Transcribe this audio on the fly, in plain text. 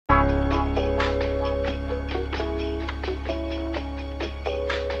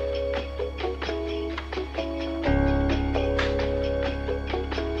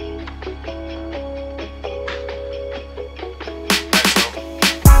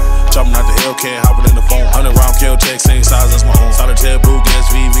Chopping out the Hellcat, hopping in the phone. 100 round kill check, same size as my own. Solitaire blue gas,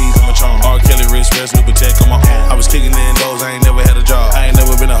 VVs on my charm. R. Kelly wrist rest, new protect on my arm. I was kicking in those, I ain't never had a job. I ain't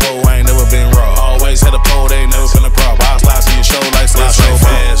never been a hoe, I ain't never been raw. Always had a pole, they ain't never been a prop. I slide to your show like slide show.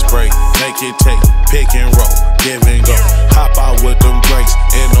 Fast break, make it take, pick and roll, give and go. Hop out with them drinks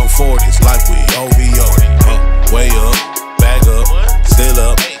in them 40s like we OVO. Way up, bag up, still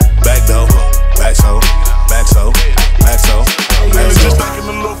up, back door, back so, back so, back so. Just stacking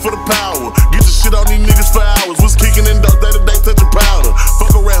the look for the power. Get your shit on these niggas for hours. Was kicking in dope day to day, touching powder.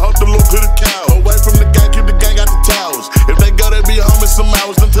 Fuck a rat, hope the look to the cow. Away from the gang, keep the gang out the towers. If they go, they be home in some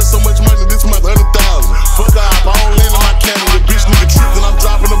hours. Done touch so much money this month, 100,000. Fuck off, I don't land in my cannon. The bitch nigga tripped and I'm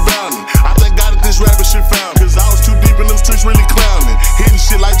dropping a bounty. I thank God that this rapper shit found. Cause I was too deep in them streets, really clowning. Hitting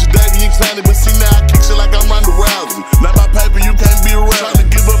shit like Jadavian Clowney. But see now I kick shit like I'm Ronda Rousey. Not my paper, you can't be around. Trying to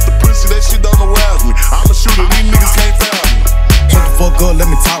give up the pussy, that shit don't arouse me. I'm a shooter, these niggas can't foul me. Shut the fuck up,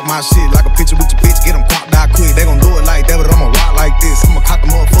 let me talk my shit. Like a picture with your bitch, get them cropped out quick. They gon' do it like that, but I'ma rock like this. I'ma cock the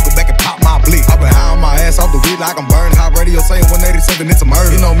motherfucker back and pop my blick. I been high on my ass off the weed like I'm burning. Hot radio saying 187, it's a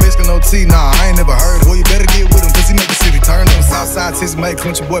murder. You know, Michigan, no T, nah, I ain't never heard. Boy, you better get with him, cause he make the city turn. On the south side, Texas made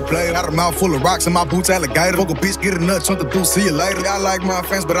country boy play. Got a mouth full of rocks and my boots alligator. Fuck a bitch, get a nut, chunk the dude, see you later. I like my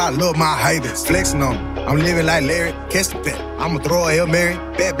fans, but I love my haters. Flexing on them, I'm living like Larry, catch the pet. I'ma throw a Hail Mary,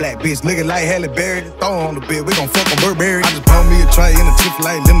 bad black bitch, looking like Halle Berry. Throw her on the bed, we gon' fuck on Burberry. I just bought me a tray in a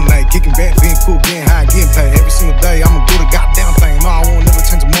Chick-fil-A lemonade, kicking back, being cool, getting high, getting paid. Every single day, I'ma do the goddamn thing. No, I won't never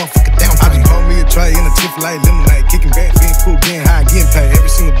change a motherfucker down. I just bought me a tray in a Chick-fil-A lemonade, kicking back, being cool, getting high, getting paid. Every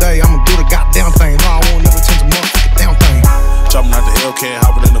single day, I'ma do the goddamn thing. No, I won't never change a motherfucker down thing. Chopping out the Hellcat,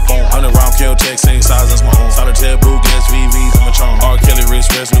 hopping in the phone. 100 round kill check, same size as my own. Solitaire blue gas, VVs on my charm. R. Kelly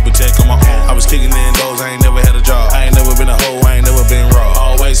wrist rest, new protect on my arm. I was kicking in those, I ain't never had a job. I ain't never been a hoe, I ain't never been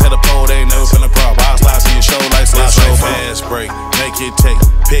raw. Always had a pole, they ain't never been a prop. I slide to your show like slide show. Fast break, make it take,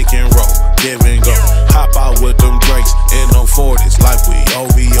 pick and